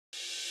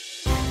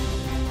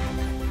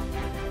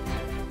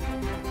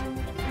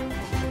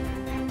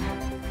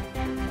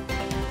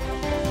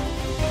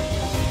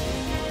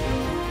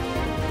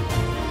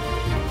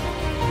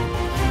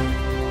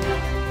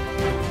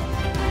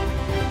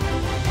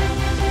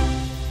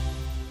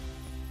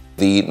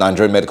the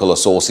Nigerian Medical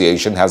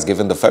Association has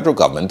given the federal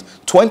government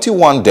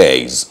 21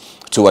 days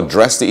to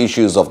address the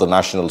issues of the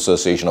National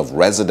Association of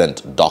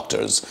Resident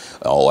Doctors,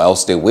 or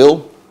else they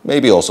will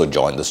maybe also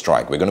join the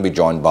strike. We're going to be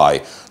joined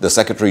by the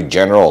Secretary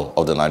General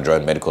of the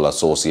Nigerian Medical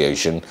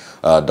Association,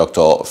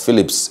 Dr.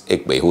 Phillips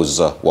Ekpe,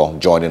 who's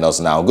joining us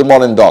now. Good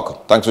morning,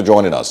 Doc. Thanks for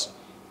joining us.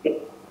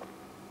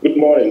 Good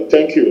morning.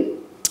 Thank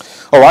you.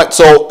 All right,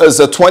 so it's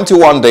a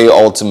 21-day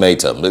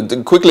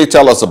ultimatum. Quickly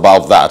tell us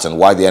about that and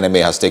why the N.M.A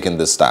has taken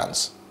this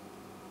stance.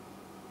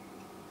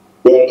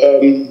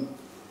 Well,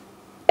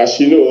 as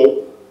you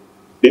know,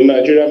 the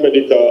Nigerian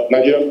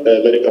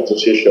Medical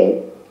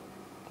Association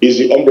is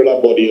the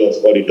umbrella body of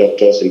all the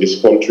doctors in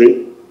this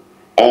country,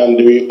 and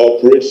we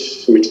operate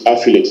with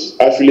affiliates.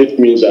 Affiliate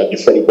means that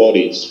different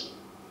bodies.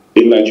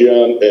 The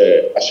Nigerian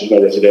Association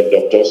of Resident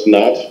Doctors,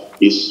 NAD,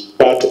 is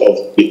part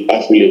of the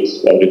affiliates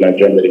of the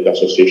Nigerian Medical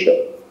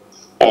Association.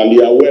 And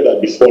they are aware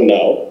that before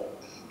now,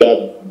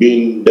 they've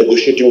been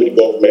negotiating with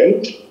the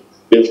government.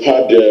 They've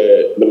had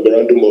a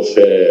memorandum of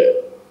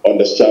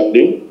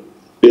understanding.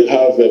 They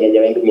have a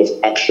memorandum of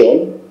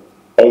action.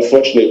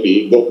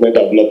 Unfortunately, government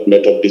have not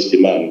met up these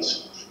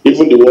demands.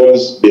 Even the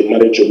ones they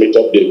managed to meet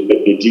up, they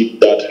did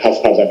that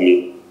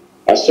haphazardly.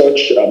 As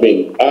such, and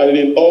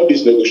in all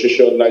these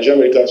negotiations, Nigerian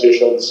Medical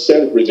Association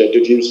sent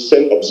representatives,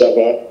 sent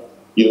observer,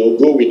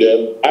 go with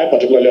them. I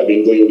particularly have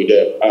been going with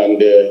them, and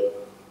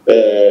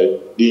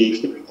the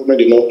government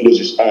did not close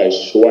its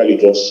eyes while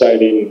it was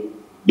signing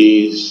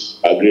these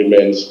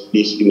agreements,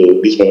 this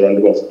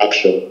memorandum of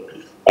action.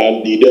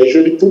 And they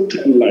usually put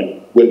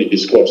timeline when they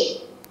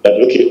discuss that,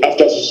 okay,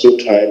 after so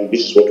time,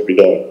 this is what will be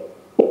done.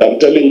 But I'm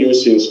telling you,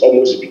 since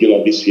almost the beginning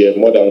of this year,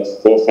 more than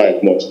 4 or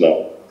 5 months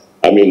now,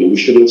 we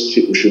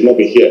should not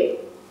be here.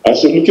 And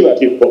so looking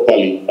at it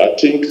properly, I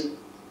think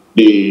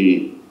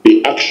the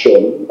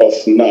action of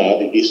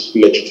NAD is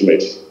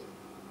legitimate.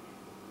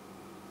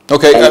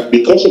 Okay. And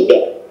because of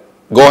that,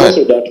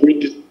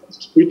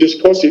 we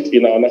discussed it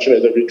in our National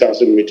Executive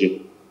Council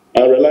meeting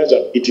and realized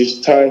that it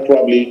is time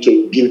probably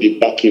to give the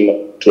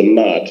backing to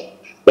NAD.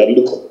 That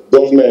look,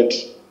 government,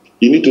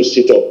 you need to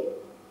sit up.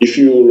 If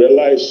you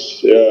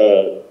realize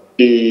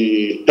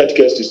the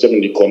healthcare system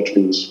in the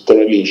country is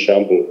currently in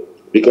shambles,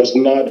 because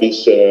NAD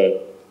is a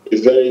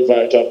very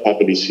vital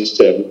part of the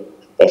system,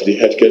 of the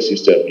healthcare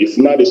system. If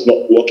NAD is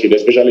not working,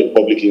 especially in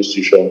public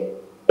institutions,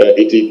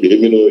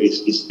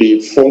 it's the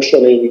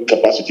functioning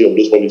capacity of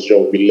those public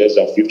institutions will be less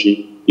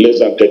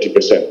than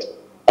 30%.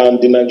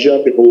 And the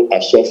Nigerian people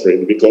are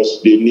suffering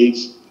because they need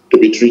to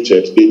be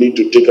treated. They need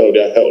to take care of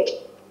their health.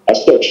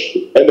 As such,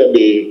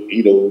 N.M.A,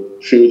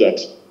 feel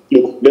that,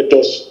 look, let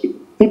us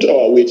put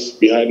our weight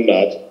behind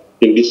NAD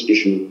in this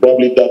issue.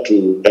 Probably that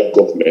will help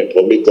government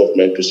or make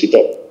government to sit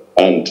up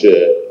and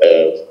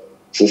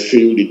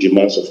fulfill the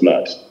demands of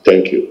NAD.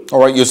 Thank you. All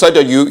right. You said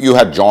that you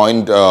had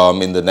joined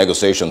in the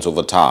negotiations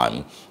over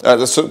time.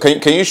 So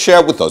can you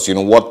share with us,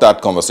 what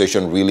that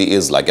conversation really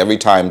is like? Every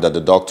time that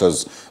the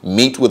doctors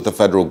meet with the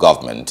federal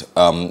government,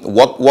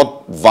 what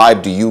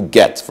vibe do you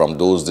get from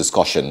those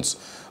discussions,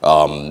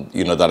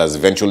 that has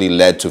eventually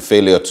led to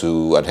failure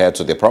to adhere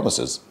to their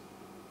promises?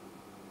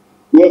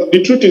 Well,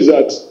 the truth is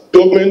that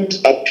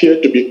government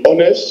appear to be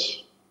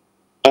honest,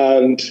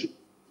 and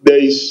there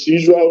is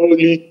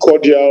usually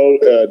cordial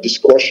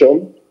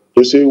discussion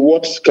to say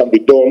what can be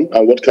done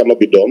and what cannot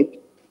be done.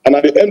 And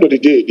at the end of the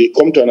day, they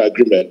come to an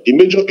agreement. The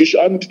major issue,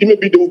 and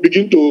maybe they will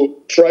begin to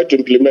try to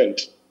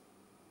implement.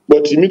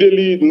 But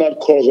immediately, not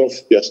cause of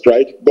their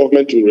strike,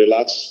 government will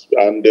relax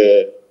and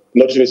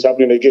nothing is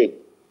happening again.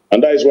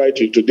 And that is why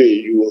till today,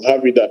 you will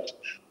have it that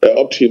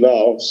up to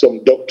now,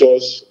 some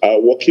doctors are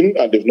working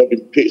and they've not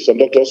been paid. Some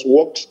doctors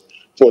worked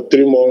for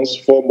 3 months,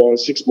 4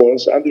 months, 6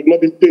 months, and they've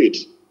not been paid.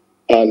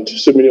 And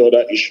so many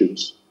other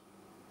issues.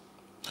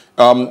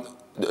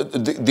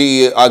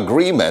 The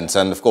agreements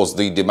and, of course,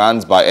 the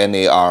demands by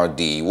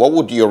NARD, what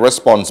would your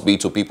response be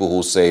to people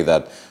who say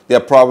that they're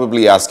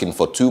probably asking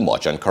for too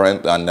much and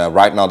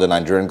right now the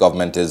Nigerian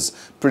government is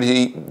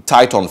pretty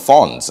tight on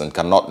funds and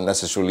cannot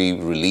necessarily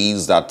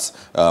release that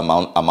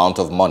amount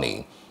of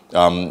money?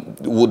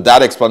 Would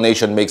that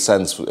explanation make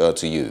sense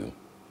to you?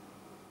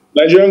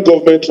 Nigerian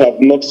government have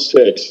not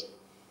said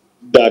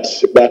that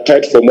they are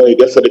tight for money,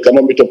 therefore they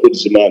cannot meet up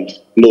with demand.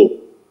 No.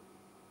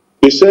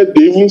 They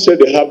even said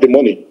they have the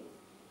money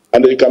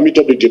and they can meet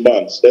up with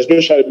demands.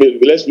 Especially,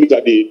 let's look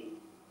at the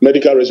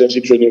Medical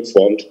Residency Training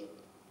Fund.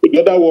 The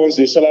other ones,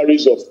 the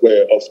salaries of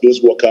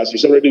those workers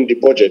is already in the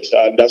budget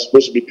and that's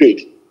supposed to be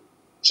paid.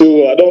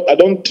 So I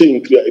don't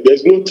think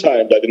there's no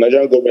time that the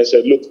Nigerian government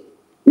said, look,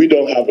 we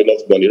don't have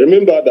enough money.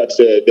 Remember that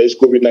there's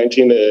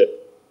COVID-19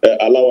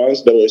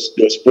 allowance that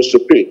they were supposed to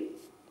pay.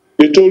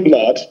 They told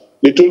NAD,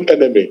 they told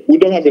N.M.A, we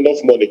don't have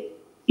enough money.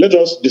 Let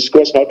us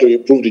discuss how to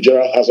improve the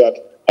general hazard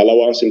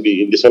allowance in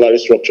the salary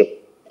structure.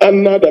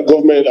 And NAD and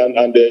government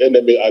and the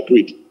N.M.A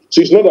agreed.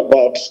 So it's not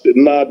about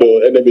NAD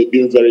or N.M.A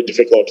being very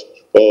difficult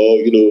or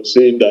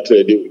saying that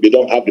they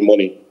don't have the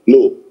money.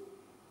 No.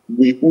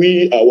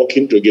 We are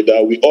working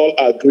together. We all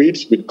agreed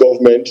with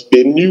government.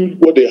 They knew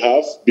what they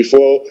have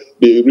before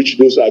they reached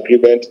those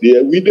agreements.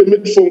 They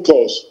made phone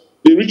calls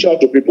They reach out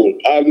to people,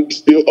 and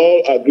they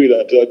all agree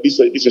that this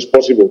is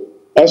possible.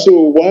 And so,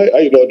 why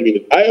are you not doing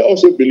it? I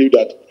also believe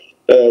that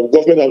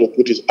government has to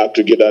put its act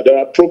together. There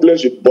are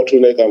problems with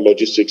bottleneck and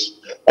logistics.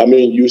 I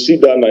mean, you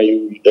sit down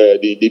and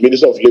the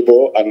Minister of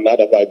Labour and NAD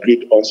have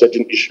agreed on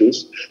certain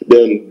issues.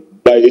 Then,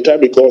 by the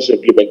time it comes to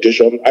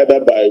implementation,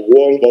 either by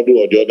one model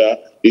or the other,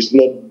 it's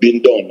not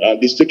been done,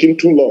 and it's taking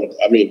too long.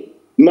 I mean,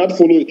 NAD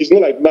follow. It's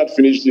not like NAD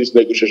finished this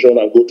negotiation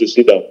and go to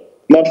sit down.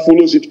 NAD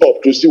follows it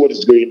up to see what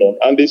is going on,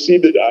 and they see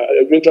that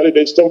eventually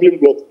there's stumbling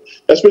block,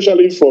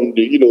 especially from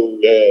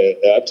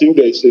the I think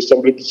there is a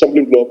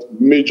stumbling block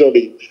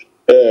majorly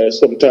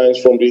sometimes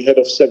from the head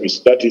of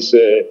service, that is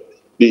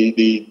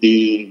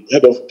the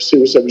head of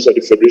civil service of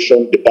the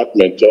Federation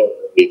Department,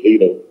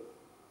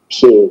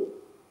 So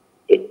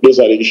those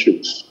are the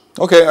issues.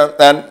 Okay,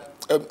 and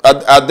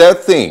are there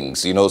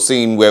things,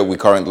 seeing where we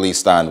currently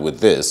stand with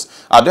this,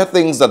 are there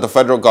things that the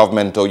federal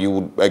government, or you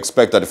would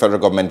expect that the federal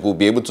government will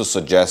be able to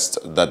suggest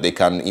that they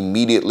can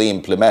immediately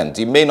implement?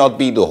 It may not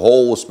be the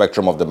whole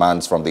spectrum of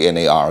demands from the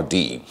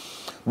NARD,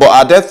 but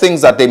are there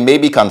things that they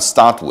maybe can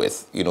start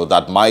with,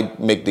 that might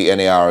make the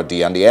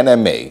NARD and the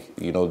N.M.A,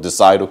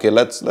 decide, okay,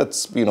 let's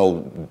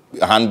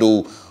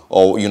handle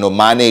or,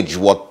 manage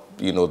what,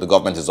 the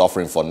government is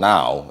offering for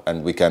now,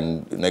 and we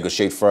can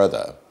negotiate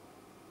further?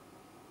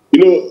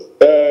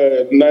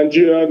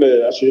 Nigerian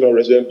Association of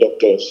Resident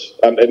Doctors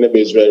and N.M.A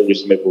is very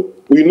reasonable.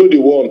 We know the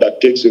one that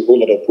takes a whole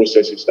lot of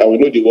processes, and we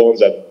know the ones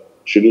that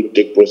shouldn't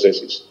take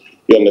processes.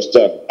 You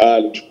understand?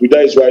 And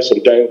that is why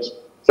sometimes,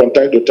 from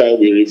time to time,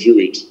 we review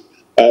it.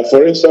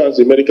 For instance,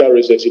 the medical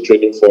residency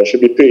training fund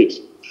should be paid.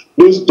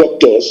 Those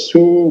doctors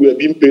who were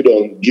being paid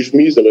on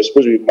GIFMIs that were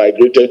supposed to be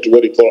migrated to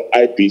what they call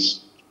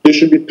IPs, they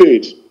should be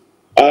paid.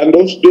 And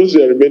those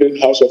remaining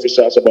house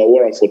officers, about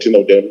 114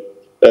 of them,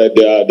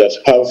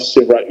 that have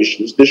several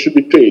issues, they should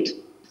be paid.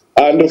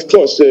 And of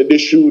course, they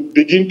should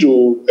begin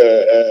to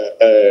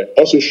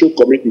also show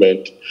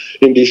commitment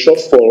in the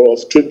shortfall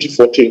of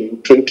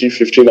 2014,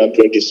 2015, and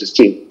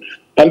 2016.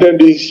 And then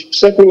the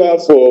circular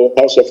for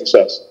house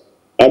officers.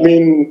 I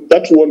mean,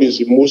 that one is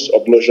the most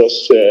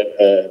obnoxious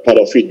part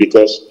of it,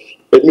 because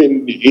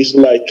it's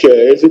like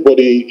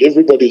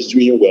everybody's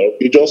doing well.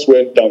 It just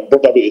went down.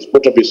 Probably it's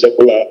put up a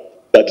circular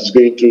that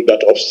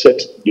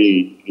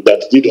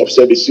did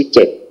upset the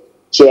system.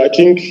 So I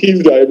think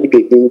if they are able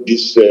to do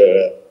these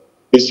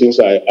things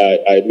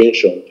I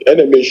mentioned,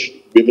 N.M.A should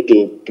be able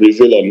to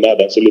prevail on that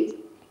and say, look,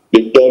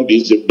 they've done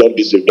this, they've done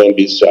this, they've done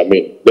this. I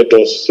mean, let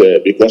us,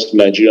 because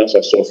Nigerians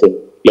are suffering,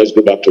 let's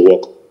go back to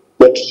work.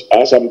 But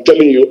as I'm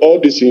telling you, all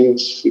these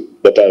things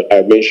that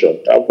I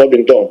mentioned have not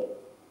been done.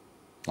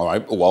 All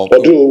right, well...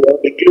 Although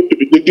they claim to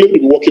be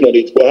working on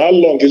it, but how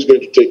long is it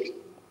going to take?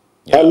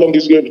 Yeah. How long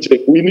is it going to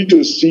take? We need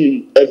to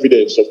see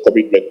evidence of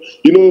commitment.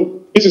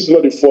 This is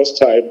not the first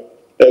time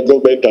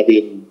government have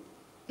been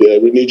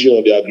reneging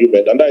on the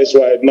agreement, and that is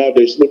why now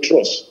there is no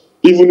trust.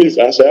 Even if,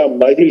 as I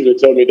am, even if they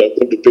tell me they're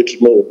going to pay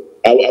tomorrow,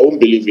 I won't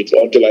believe it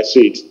until I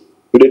see it.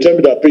 If they tell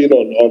me they're paying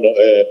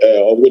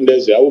on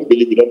Wednesday, I won't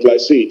believe it until I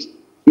see it.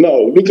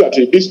 Now, look at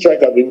it. This strike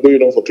has been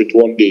going on for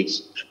 21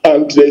 days,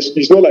 and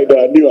it's not like there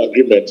are new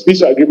agreements.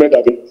 This agreement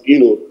have been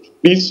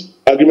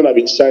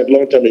signed a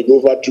long time ago,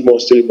 over 2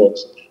 months, 3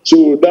 months.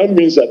 So that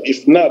means that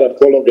if now that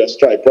call off their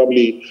strike,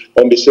 probably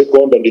on the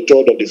 2nd, on the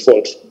 3rd, on the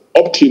 4th,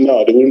 up till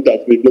now, they wouldn't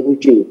have been able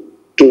to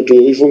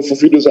even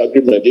fulfill those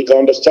agreements. They can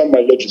understand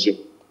my logic.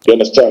 You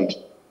understand?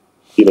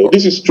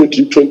 This is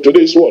 2020.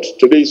 Today is what?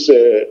 Today is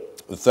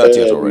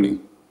 30th already.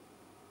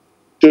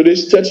 Today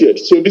is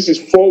 30th. So this is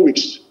 4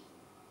 weeks.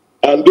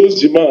 And those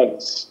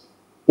demands,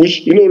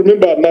 which,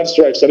 remember, NAD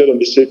strike started on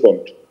the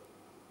 2nd,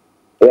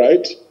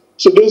 right?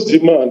 So those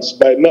demands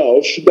by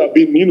now should have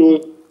been,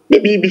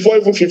 maybe before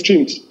even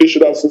 15th, they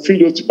should have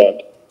fulfilled those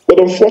demands. But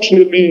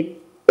unfortunately,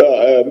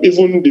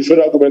 even the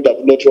federal government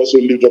have not also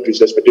lived up to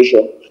its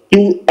expectation.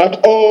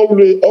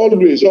 Always, all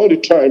the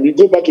time, you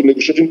go back to the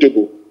negotiating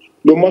table.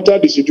 No matter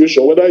the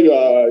situation, whether you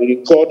are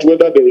in court,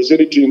 whether there is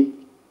anything,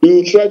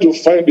 you try to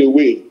find a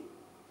way.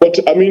 But,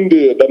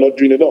 they're not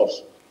doing enough.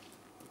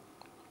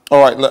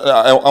 All right.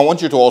 I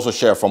want you to also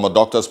share from a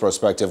doctor's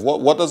perspective,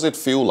 what does it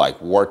feel like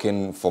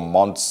working for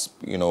months,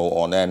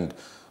 on end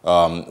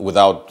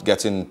without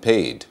getting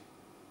paid?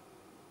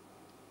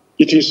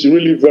 It is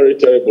really very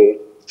terrible.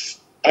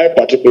 I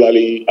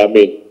particularly,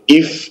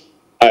 if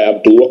I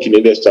am to work in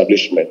any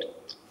establishment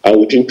and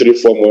within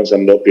 3-4 months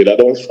I'm not paid, I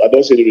don't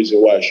see the reason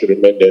why I should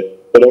remain there.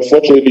 But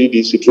unfortunately,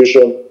 the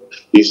situation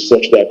is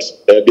such that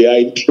they are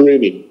in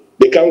training.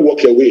 They can't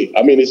walk away.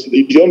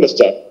 Do you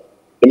understand?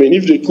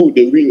 If they could,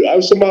 they will. I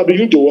somehow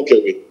begin to walk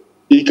away.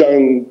 You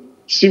can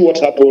see what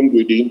happened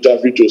with the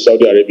interview to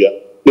Saudi Arabia.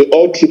 They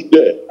all trooped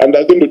there, and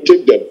they're going to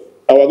take them.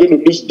 And we're going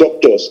to lose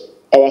doctors,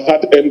 our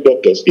hard-earned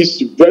doctors.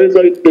 It's very,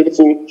 very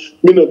painful.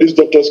 Many of these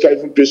doctors can't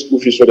even pay school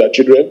fees for their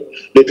children.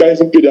 They can't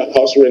even pay their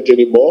house rent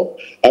anymore.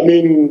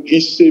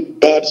 It's a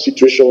bad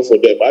situation for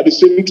them. At the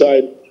same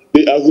time,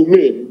 they are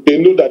humane. They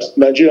know that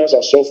Nigerians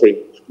are suffering.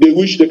 They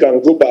wish they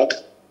can go back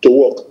to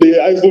work. They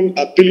are even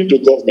appealing to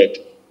government.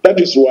 That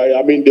is why,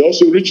 I mean, they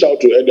also reach out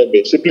to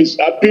N.M.A. Say, please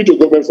appeal to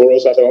government for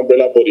us as an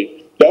umbrella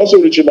body. They're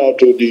also reaching out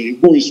to the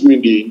who is who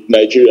in the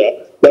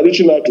Nigeria. They're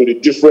reaching out to the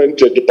different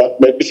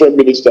departments, different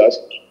ministers,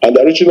 and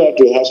they're reaching out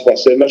to House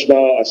Passé,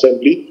 National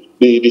Assembly,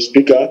 the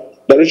Speaker.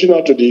 They're reaching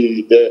out to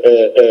the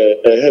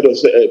head of,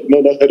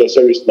 not head of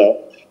service now,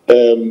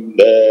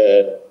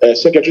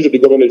 Secretary to the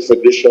Government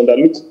Federation. That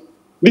look,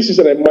 this is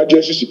an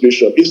emergency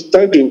situation. It's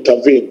time to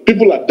intervene.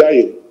 People are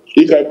dying.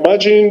 You can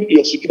imagine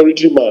your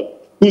security man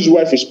whose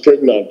wife is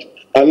pregnant,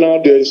 and now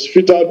there is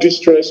fetal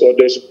distress or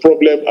there is a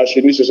problem and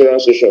she needs a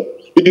cesarean section.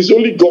 It is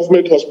only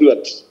government hospital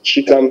that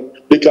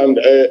they can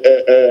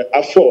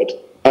afford,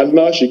 and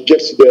now she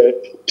gets there,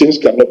 things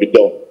cannot be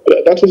done.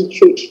 That is the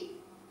truth.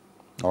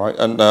 All right,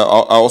 and I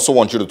also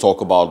want you to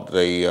talk about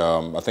the,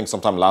 I think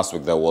sometime last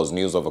week there was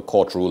news of a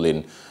court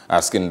ruling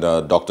asking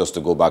the doctors to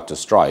go back to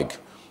strike.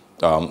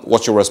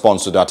 What's your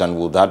response to that, and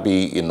will that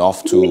be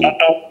enough to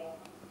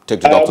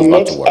take the doctors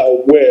back to work? I'm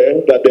not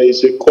aware that there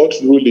is a court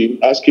ruling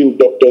asking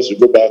doctors to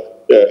go back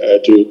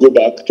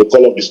to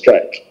call off the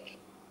strike.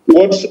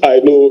 What I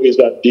know is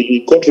that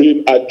the court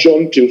ruling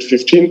adjourned till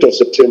 15th of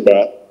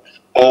September,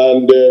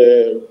 and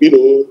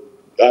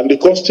and the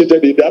court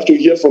stated they have to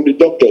hear from the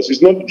doctors.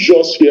 It's not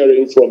just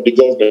hearing from the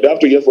government; they have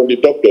to hear from the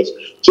doctors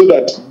so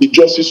that the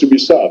justice will be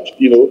served.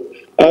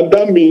 And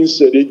that means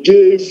they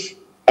gave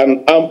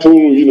an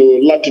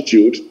ample,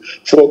 latitude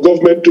for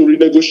government to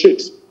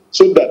renegotiate.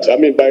 So that, I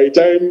mean, by the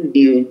time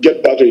you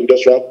get back to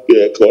industrial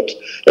court,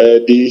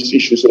 these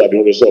issues will have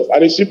been resolved.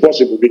 And it's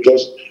impossible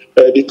because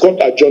the court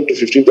adjourned to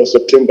 15th of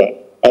September.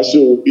 And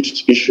so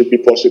it should be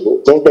possible.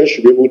 Government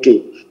should be able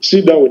to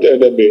sit down with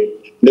N.M.A,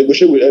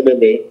 negotiate with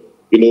N.M.A,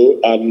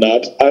 and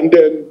NAD, and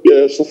then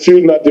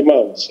fulfill NAD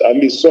demands, at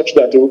least such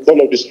that they will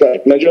call off the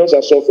strike. Nigerians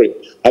are suffering.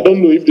 I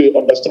don't know if they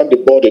understand the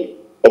burden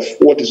of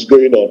what is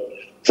going on.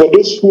 For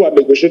those who are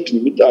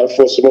negotiating,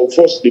 for some of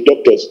us, the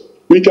doctors,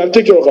 we can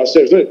take care of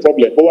ourselves, not a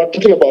problem. But we're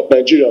talking about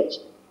Nigerians,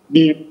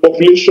 the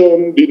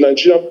population, the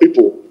Nigerian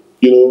people,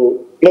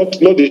 not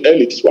the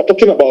elites. We're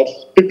talking about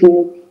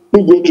people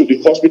who go to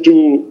the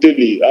hospital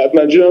daily.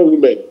 Nigerian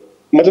women,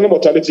 maternal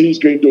mortality is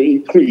going to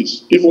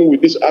increase even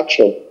with this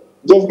action.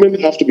 Government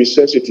have to be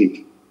sensitive.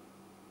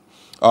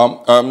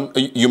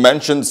 You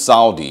mentioned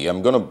Saudi.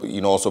 I'm going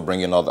to, also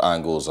bring in other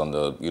angles on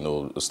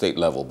the, state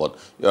level. But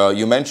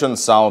you mentioned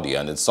Saudi,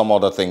 and it's some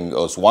other thing.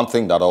 It's one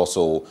thing that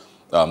also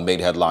made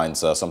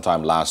headlines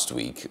sometime last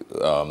week.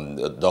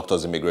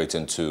 Doctors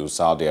immigrating to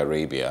Saudi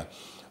Arabia.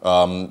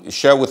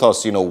 Share with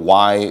us,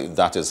 why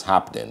that is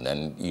happening,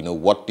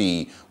 and what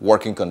the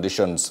working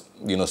conditions,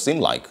 seem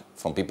like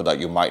from people that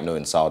you might know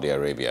in Saudi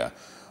Arabia.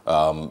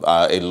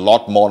 A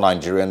lot more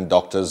Nigerian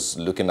doctors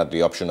looking at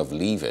the option of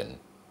leaving.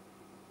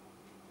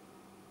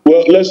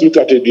 Well, let's look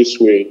at it this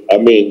way. I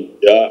mean,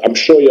 I'm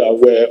sure you're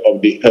aware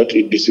of the health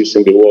indices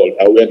in the world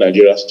and where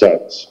Nigeria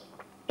stands.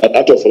 And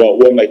out of about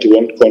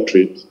 191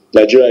 countries,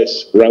 Nigeria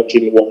is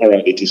ranking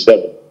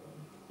 187.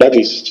 That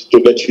is to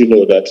let you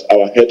know that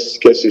our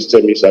healthcare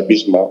system is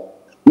abysmal,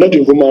 not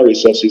in human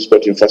resources,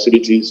 but in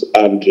facilities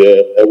and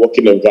a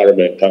working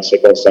environment and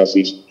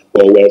circumstances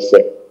for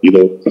welfare.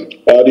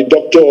 The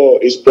doctor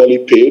is poorly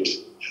paid.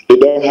 They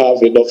don't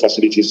have enough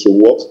facilities to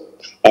work.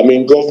 I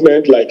mean,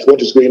 government, like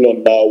what is going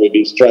on now with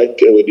the strike,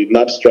 with the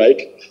N.M.A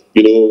strike,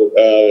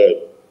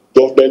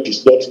 government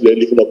is not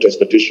living up to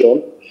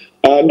expectation.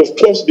 And of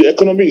course, the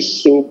economy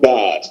is so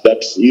bad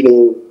that,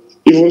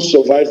 even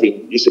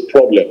surviving is a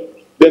problem.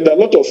 Then there are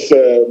a lot of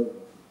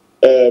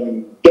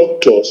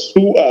doctors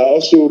who are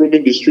also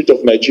roaming the street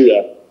of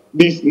Nigeria.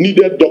 These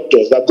needed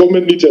doctors that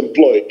government needs to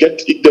employ,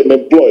 get them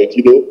employed,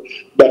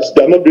 that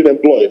they're not being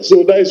employed.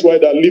 So that is why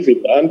they're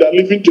leaving. And they're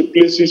leaving to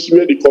places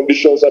where the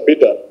conditions are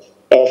better.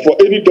 For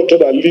any doctor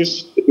that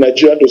leaves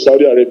Nigeria to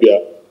Saudi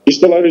Arabia, his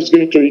salary is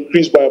going to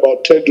increase by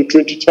about 10 to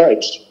 20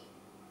 times.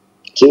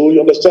 So you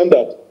understand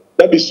that.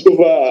 That is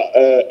over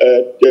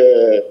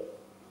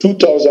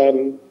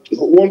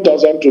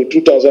 1,000 to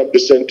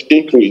 2,000%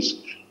 increase.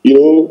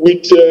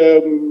 With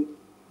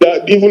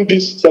that, even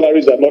these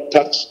salaries are not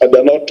taxed, and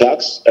they're not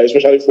taxed,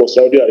 especially for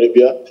Saudi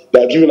Arabia.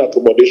 They are given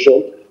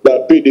accommodation,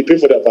 they pay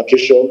for their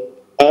vacation,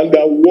 and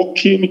they're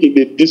working in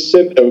a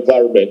decent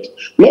environment.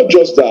 Not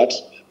just that,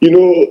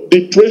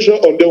 the pressure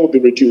on them will be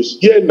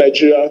reduced. Here in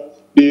Nigeria,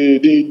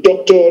 the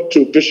doctor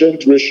to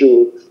patient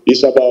ratio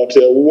is about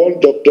 1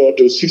 doctor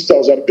to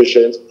 6,000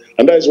 patients.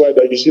 And that is why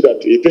that you see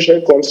that a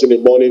patient comes in the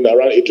morning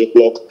around 8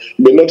 o'clock,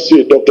 you may not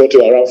see a doctor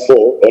till around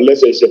 4,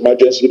 unless there is an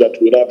emergency that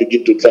will now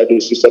begin to try to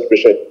assist that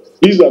patient.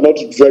 These are not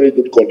very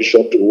good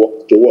conditions to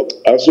work.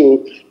 And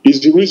so it's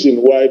the reason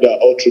why they're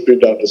all tripping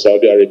down to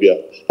Saudi Arabia.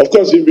 Of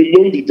course, they'll be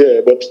lonely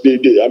there, but the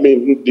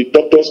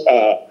doctors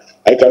are,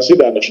 I can see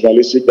they're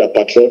nationalistic, they're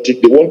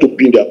patriotic, they want to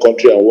be in their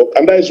country and work.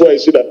 And that is why I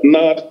see that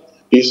NAD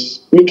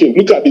is look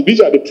at these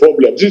are the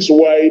problems. This is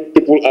why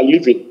people are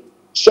leaving.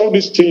 Solve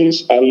these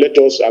things and let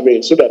us,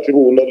 so that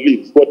people will not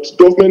leave. But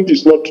government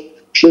is not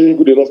showing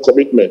good enough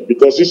commitment,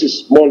 because this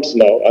is months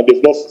now and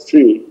they've not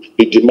fulfilled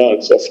the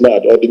demands of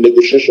NAD or the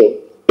negotiation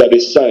that they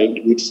signed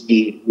with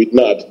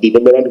NAD, the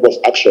memorandum of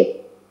action.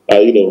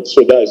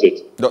 So that is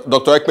it.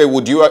 Dr. Ekpe,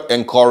 would you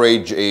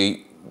encourage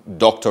a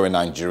doctor in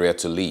Nigeria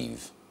to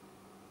leave?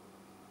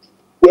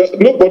 Well,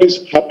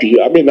 nobody's happy.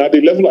 I mean, at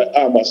the level I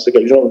am as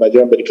Secretary General of the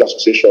Nigerian Medical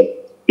Association,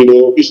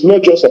 it's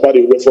not just about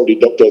the way for the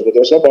doctors, but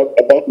also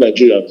about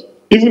Nigerians.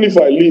 Even if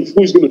I leave,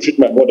 who is going to treat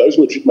my mother? Who's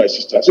going to treat my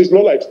sister? So it's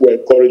not like we're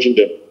encouraging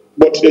them.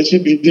 But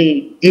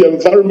the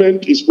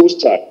environment is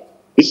hostile.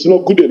 It's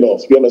not good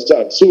enough, you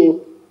understand?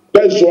 So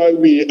that's why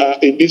we are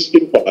in this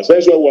impasse.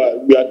 That's why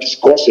we are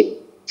discussing.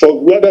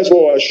 That's why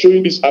we're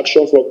showing this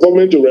action for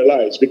government to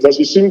realize, because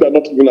it seems they're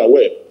not even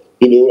aware.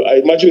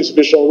 I imagine a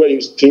situation where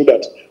you think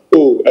that,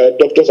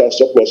 doctors are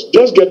surplus.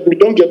 Don't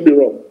get me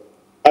wrong.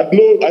 At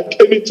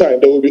any time,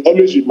 there will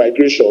always be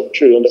migration,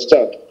 you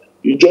understand?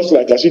 Just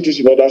like as it is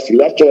in other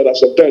fields. After all,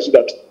 sometimes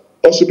that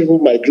also people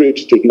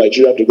migrate to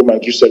Nigeria to go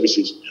and give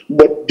services.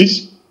 But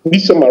this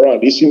time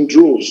around, it's in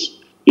droves.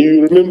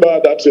 You remember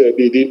that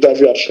the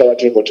interview at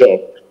Sheraton Hotel,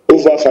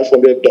 over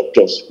 500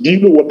 doctors. Do you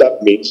know what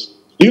that means?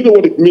 Do you know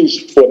what it means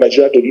for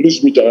Nigeria to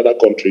lose me to another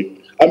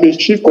country? I'm a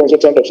chief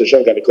consultant of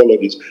sexual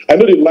gynecologist. I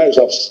know the lives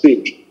I've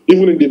saved.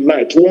 Even in the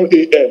night, 1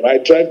 a.m., I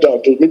drive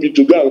down to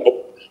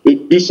go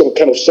and do some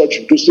kind of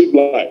surgery to save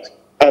life,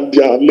 and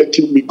they are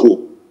letting me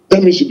go.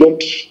 That means you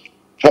don't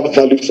have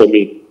value for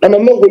me. And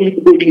I'm not only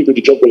holding you to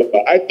the jugular.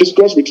 I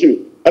discussed with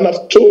you, and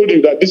I've told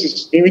you that this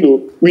is,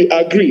 we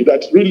agree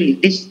that really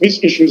these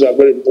issues are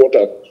very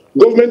important.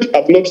 Government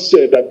have not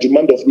said that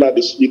demand of NAD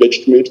is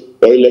illegitimate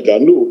or illegal.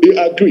 No, they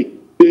agree.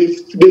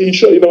 They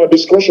ensure in our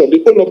discussion,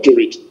 they own up to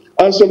it.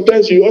 And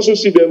sometimes you also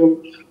see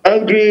them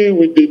angry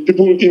with the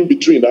people in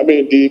between. I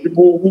mean, the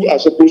people who are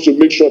supposed to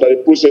make sure that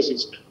the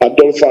processes are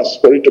done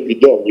fast for it to be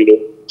done,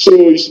 So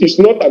it's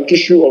not an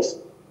issue of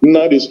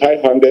NAD is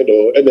high-handed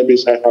or N.M.A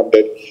is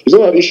high-handed. It's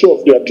not an issue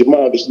of their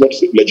demand is not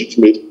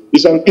legitimate.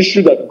 It's an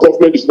issue that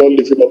government is not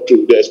living up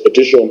to their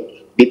expectation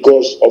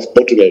because of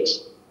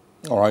bottlenecks.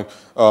 All right.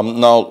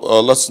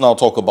 Let's now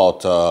talk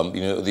about,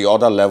 the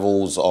other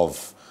levels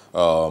of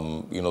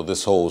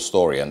this whole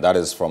story, and that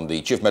is from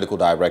the chief medical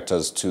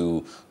directors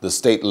to the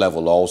state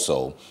level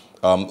also.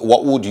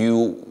 What would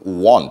you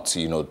want,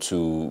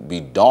 to be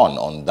done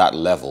on that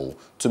level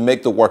to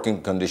make the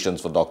working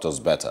conditions for doctors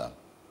better?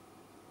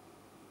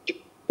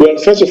 Well,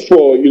 first of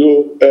all,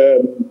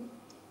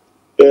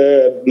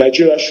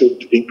 Nigeria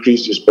should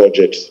increase its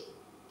budget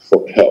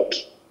for health.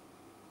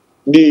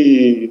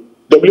 The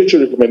WHO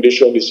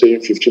recommendation is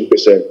saying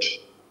 15%.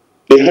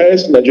 The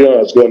highest Nigeria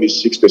has gone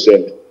is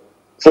 6%.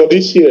 For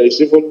this year,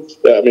 it's even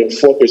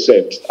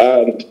 4%.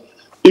 And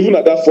even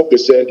at that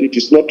 4%, it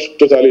is not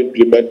totally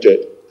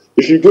implemented.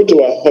 If you go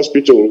to our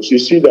hospitals, you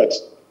see that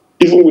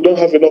even we don't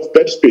have enough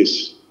bed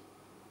space.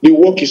 The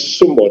work is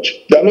so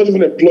much. They are not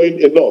even employing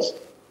enough.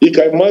 You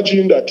can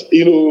imagine that,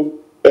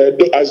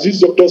 as these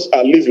doctors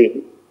are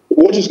leaving,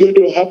 what is going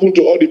to happen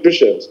to all the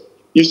patients?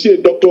 You see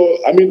a doctor,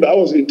 I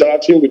was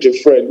interacting with a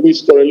friend who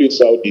is currently in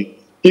Saudi.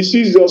 He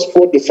sees just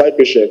 4 to 5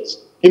 patients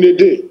in a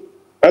day,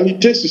 and he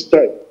takes his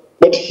time.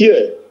 But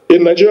here, a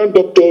Nigerian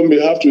doctor may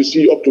have to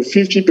see up to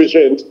 50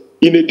 patients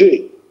in a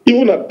day.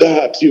 Even at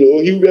that, he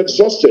will be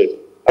exhausted.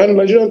 And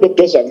Nigerian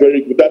doctors are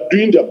very good at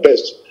doing their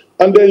best.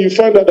 And then you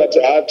find out that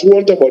at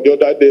one time or the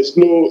other, there's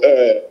no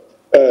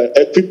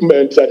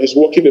equipment that is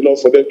working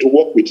enough for them to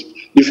work with.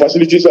 The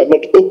facilities are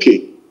not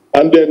okay.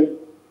 And then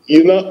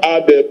you now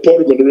add the poor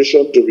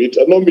remuneration to it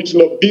and not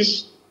meeting up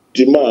this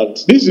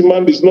demand. This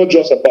demand is not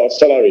just about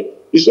salary.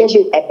 It's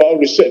also about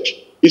research.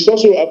 It's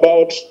also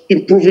about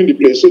improving the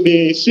place. So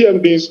the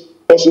CMDs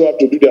also have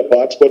to do their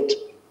part, but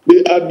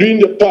they are doing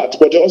their part,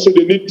 but also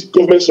they need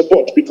government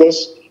support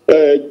because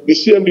the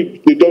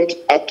CMD, they don't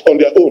act on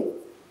their own.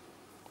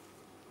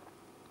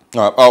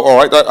 All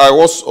right.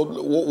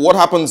 What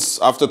happens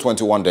after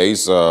 21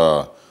 days,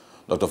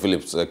 Dr.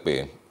 Phillips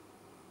Ekpe?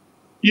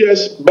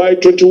 Yes, by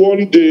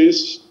 21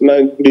 days,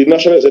 the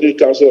National Executive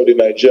Council of the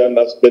Nigerian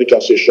Medical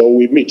Association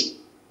will meet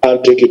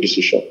and take a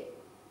decision.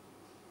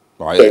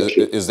 Right.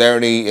 Is there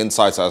any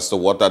insights as to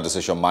what that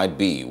decision might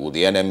be? Will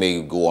the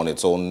N.M.A go on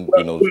its own,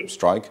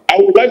 strike? I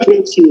would like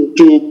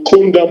to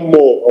calm down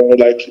more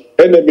on,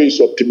 N.M.A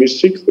is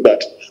optimistic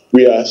that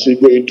we are still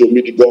going to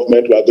meet the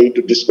government. We are going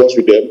to discuss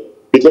with them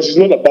because it's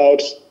not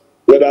about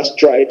whether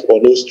strike or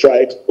no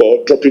strike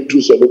or dropping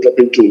tools or no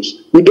dropping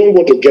tools. We don't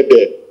want to get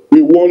there.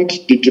 We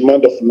want the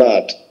demand of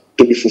NAD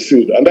to be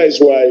fulfilled. And that is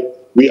why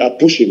we are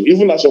pushing.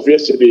 Even as of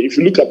yesterday, if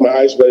you look at my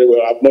eyes very well,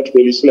 I've not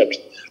really slept,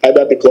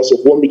 either because of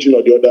one meeting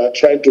or the other,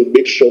 trying to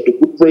make sure to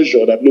put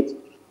pressure that, look,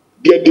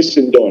 get this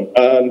thing done.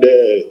 And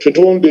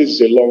 21 days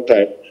is a long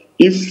time.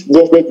 If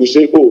government will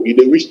say,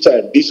 in a week's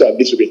time, this and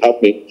this will be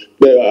happening,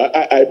 then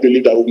I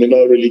believe that we may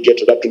not really get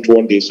to that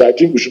 21 days. So I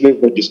think we shouldn't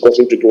even be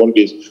discussing 21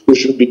 days. We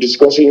should be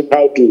discussing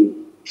how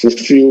to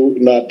fulfill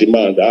that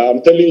demand.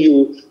 I'm telling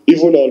you,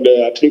 even on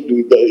I think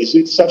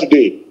it's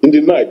Saturday in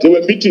the night, there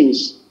were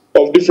meetings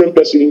of different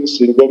persons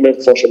in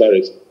government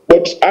functionaries.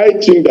 But I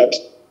think that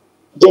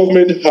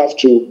government have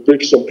to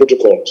break some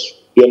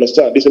protocols. You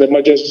understand? It's an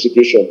emergency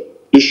situation.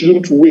 They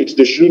shouldn't wait.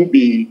 They shouldn't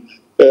be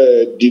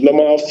the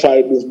normal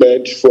file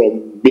movement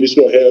from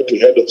Ministry of Health, to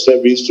Head of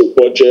Service, to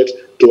Budget,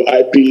 to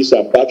IPs,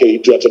 and back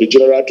to Attorney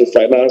General, to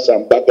Finance,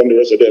 and back on the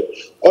rest of them.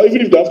 Or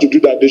even if they have to do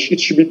that, it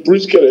should be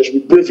brisk, there should be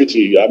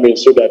brevity,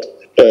 so that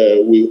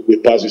we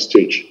pass the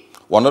stage.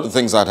 One of the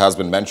things that has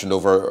been mentioned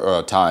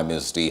over time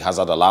is the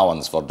hazard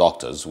allowance for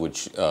doctors,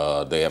 which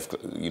they have,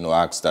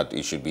 asked that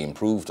it should be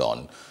improved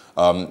on.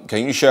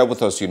 Can you share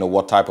with us,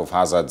 what type of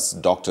hazards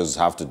doctors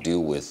have to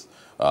deal with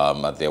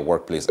at their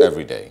workplace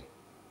every day?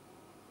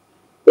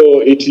 Oh,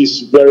 it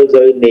is very,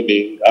 very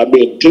many.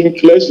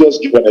 Let's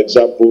just give an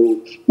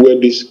example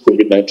when this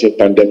COVID-19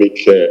 pandemic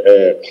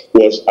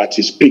was at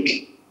its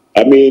peak.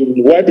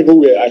 While people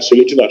were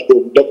isolating at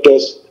home,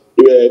 doctors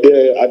were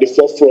there at the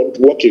forefront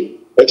working,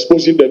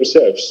 exposing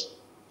themselves.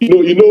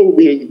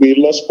 We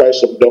lost quite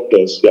some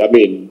doctors.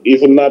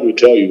 Even now we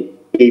tell you,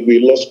 we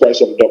lost quite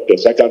some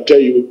doctors. I can tell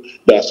you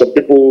there are some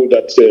people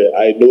that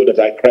I know that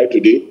I cried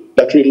today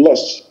that we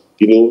lost.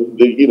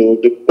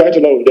 Quite a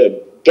lot of them,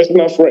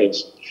 personal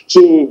friends.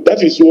 So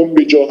that is one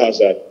major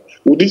hazard.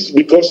 With this,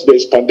 because there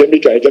is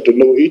pandemic, I get to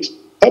know it.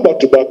 How about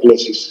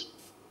tuberculosis?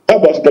 How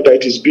about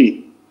hepatitis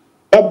B?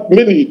 How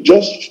many?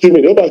 Just too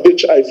many. How about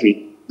HIV?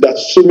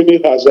 There's so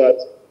many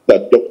hazards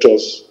that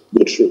doctors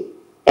go through.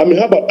 How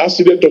about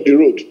accident on the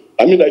road?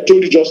 I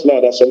told you just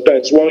now that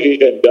sometimes 1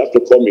 a.m. they have to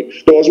call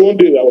me. There was one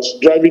day I was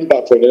driving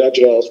back from the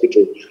Nigerian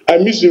hospital. I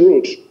missed the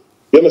road.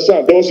 You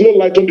understand? There was no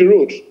light on the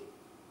road.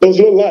 There was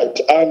no light.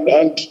 And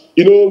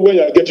when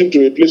you're getting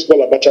to a place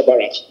called Abacha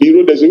Barracks,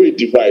 there's a way it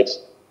divides.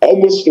 I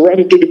almost ran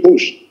into the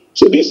bush.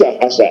 So these are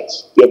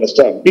hazards. You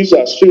understand? These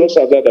are serious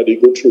hazards that they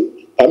go through.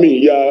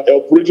 You're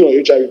operating on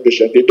HIV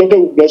patient. The doctor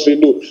would not say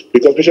no,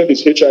 because patient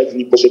is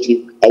HIV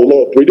positive. I will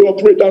not operate. They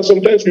operate, and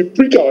sometimes we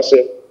prick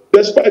ourselves,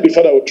 despite the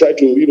fact that we try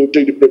to,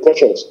 take the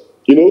precautions.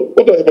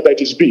 What does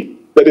hepatitis B?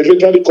 That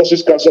eventually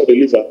causes cancer of the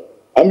liver.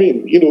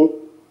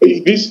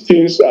 These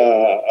things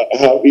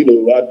have,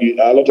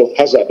 a lot of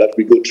hazard that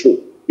we go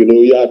through.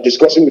 You are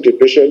discussing with the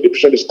patient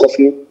is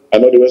coughing,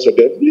 and all the rest of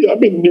them.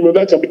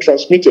 Pneumonia can be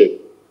transmitted.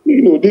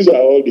 These are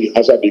all the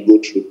hazards they go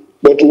through.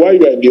 But while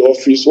you are in the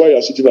office, while you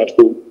are sitting at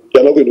home,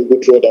 you're not going to go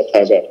through all that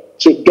hazard.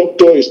 So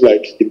doctor is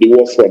like in the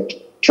forefront,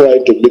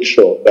 trying to make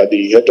sure that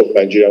the health of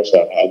Nigerians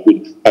are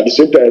good. At the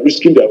same time,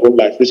 risking their own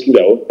life, risking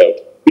their own health.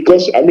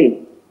 Because,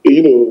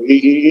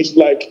 it's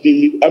like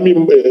the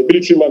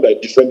military man that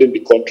is defending the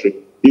country.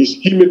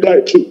 He may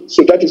die too.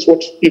 So that is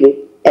what,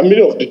 and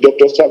many of the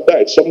doctors have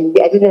died. Some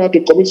have even had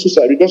to commit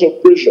suicide because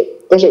of pressure,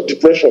 because of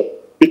depression,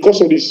 because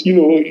of this,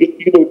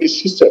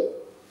 this system.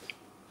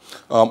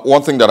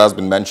 One thing that has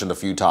been mentioned a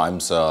few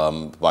times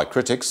by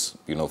critics,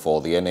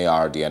 for the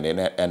NARD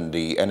and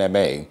the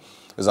N.M.A,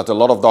 is that a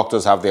lot of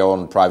doctors have their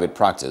own private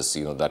practice,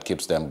 that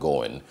keeps them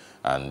going.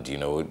 And,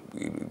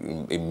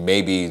 it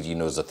may be,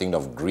 it's a thing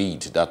of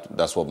greed.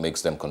 That's what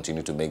makes them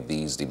continue to make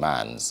these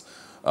demands.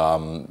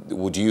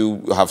 Would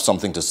you have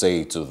something to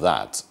say to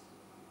that?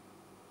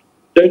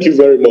 Thank you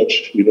very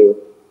much.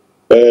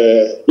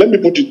 Let me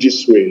put it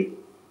this way.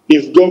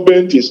 If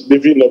government is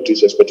living up to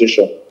its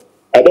expectation,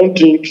 I don't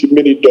think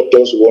many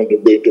doctors want to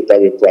go into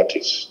private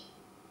practice.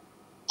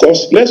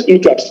 Because let's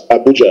look at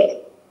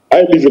Abuja.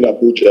 I live in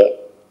Abuja.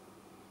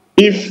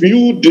 If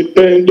you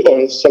depend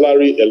on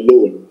salary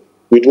alone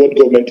with what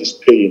government is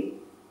paying,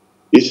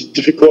 it's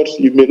difficult.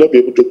 You may not be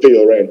able to pay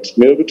your rent,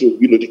 you may not be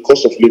able to, the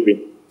cost of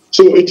living.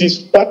 So it is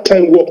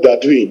part-time work they're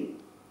doing.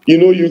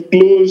 You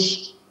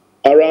close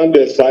around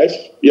 5,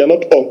 you're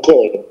not on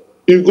call.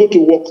 You go to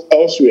work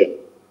elsewhere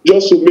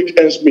just to make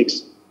ends meet.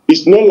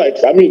 It's not like,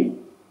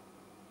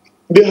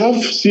 they have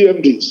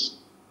CMDs,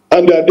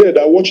 and they're there,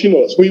 they're watching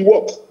us. We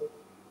work.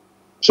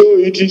 So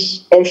it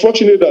is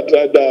unfortunate that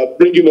they're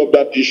bringing up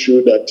that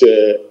issue that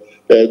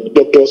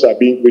doctors are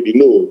being greedy.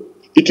 No,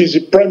 it is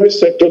the private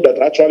sector that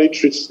actually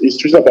treats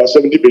about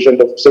 70%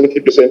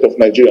 of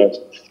Nigerians.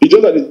 It's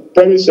just that the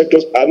private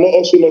sectors are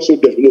not so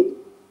developed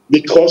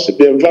because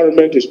the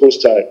environment is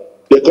hostile.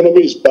 The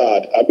economy is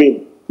bad.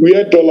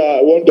 Where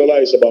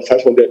 $1 is about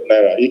 500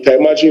 naira. You can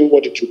imagine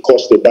what it would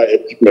cost to buy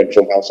equipment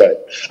from outside,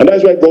 and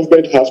that's why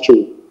government have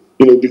to,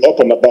 be up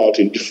and about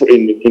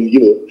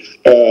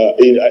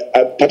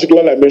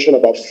particularly I mentioned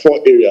about 4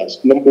 areas.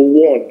 Number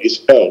 1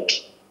 is health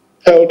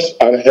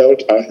and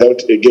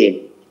health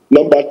again.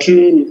 Number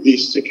 2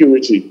 is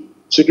security.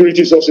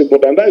 Security is also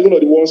important. That is one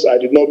of the ones I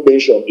did not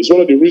mention. It's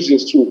one of the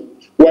reasons too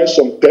why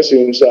some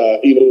persons,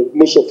 quite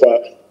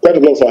a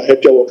lot of our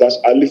healthcare workers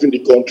are leaving the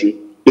country.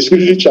 The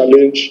security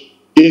challenge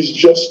is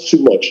just too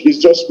much. It's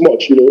just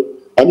much, we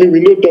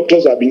know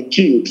doctors have been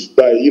killed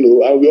by,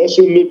 and we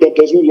also know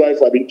doctors whose wives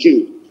have been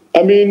killed.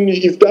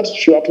 If that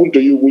should happen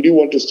to you, would you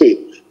want to stay?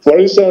 For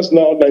instance,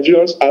 now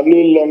Nigerians are no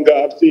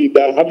longer,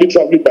 they're hardly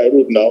traveling by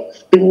road now.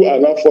 People are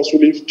now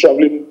forcefully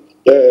traveling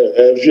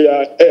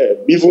via air,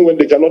 even when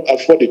they cannot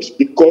afford it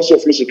because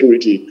of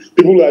insecurity.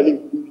 People are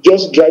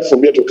just drive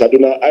from here to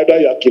Kaduna, either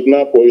you are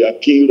kidnapped or you are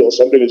killed or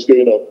something is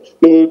going on.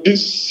 So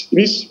this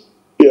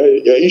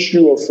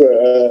issue of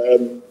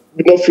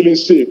not feeling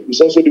safe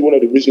is also one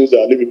of the reasons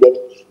they are leaving. But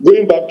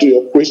going back to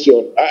your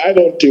question, I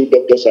don't think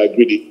doctors are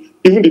greedy.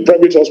 Even the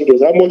private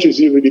hospitals, how much is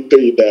he really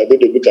paying that when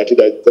they look at it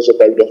as because of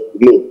private hospital?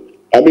 No.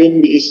 I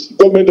mean,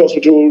 government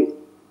hospital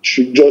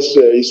should just,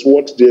 is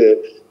what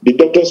the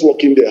doctors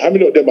working there, how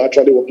many of them are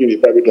actually working in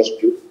a private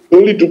hospital? They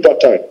only do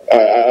part-time.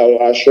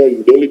 I assure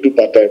you, they only do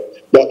part-time.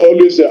 They're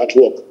always there at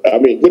work. I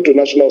mean, go to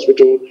National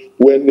Hospital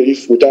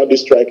if without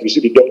this strike, you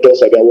see the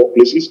doctors at their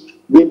workplaces.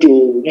 Go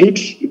to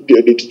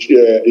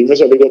the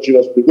University of Lagos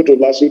Hospital, go to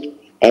Lasut.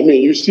 I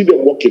mean, you see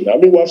them working. I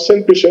mean, we have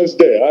sent patients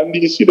there, and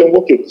you see them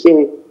working.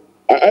 So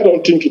I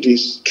don't think it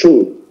is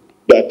true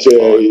that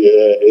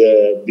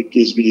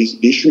because the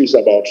issue is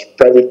about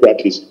private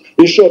practice.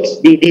 In short,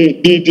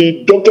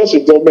 the doctors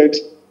in government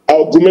are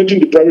augmenting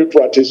the private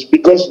practice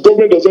because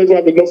government doesn't even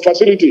have enough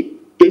facility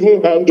to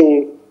even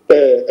handle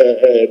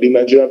the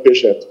Nigerian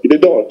patient. They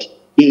don't.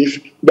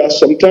 If that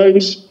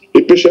sometimes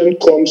a patient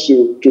comes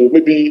to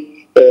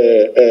maybe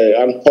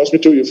an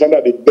hospital, you find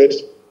out the bed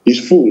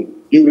is full.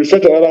 You refer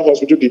to another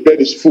hospital, the bed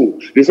is full.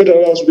 Refer to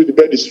another hospital, the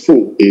bed is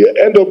full. You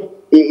end up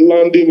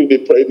landing in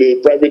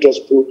the private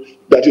hospital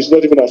that is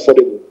not even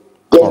affordable.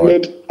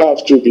 Government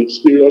have to be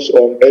serious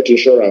on health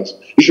insurance.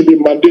 It should be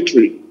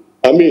mandatory.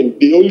 I mean,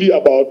 only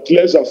about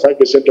less than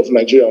 5% of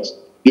Nigerians,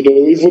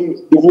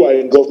 even who are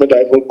in government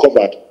are even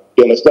covered.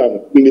 You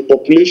understand? In a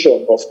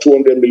population of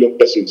 200 million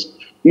persons.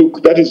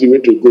 Look, that is the way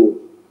to go.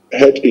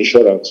 Health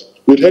insurance.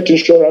 With health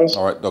insurance,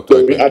 all right, Dr.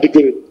 there will be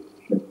adequate.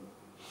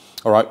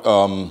 All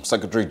right,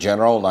 Secretary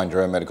General,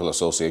 Nigerian Medical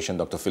Association,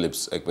 Dr.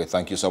 Phillips Ekpe,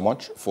 thank you so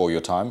much for your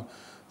time.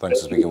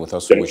 Thanks for speaking with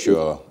us. We wish you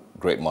a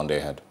great Monday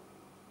ahead.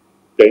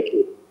 Thank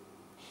you.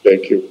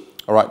 Thank you.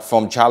 All right,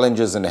 from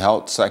challenges in the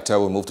health sector,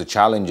 we'll move to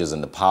challenges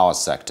in the power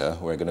sector.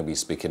 We're going to be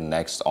speaking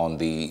next on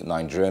the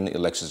Nigerian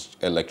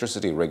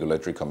Electricity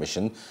Regulatory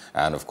Commission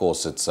and, of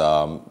course, its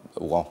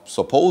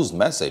supposed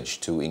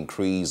message to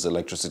increase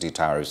electricity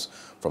tariffs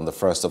from the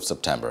 1st of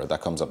September.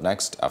 That comes up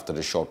next after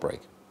this short break.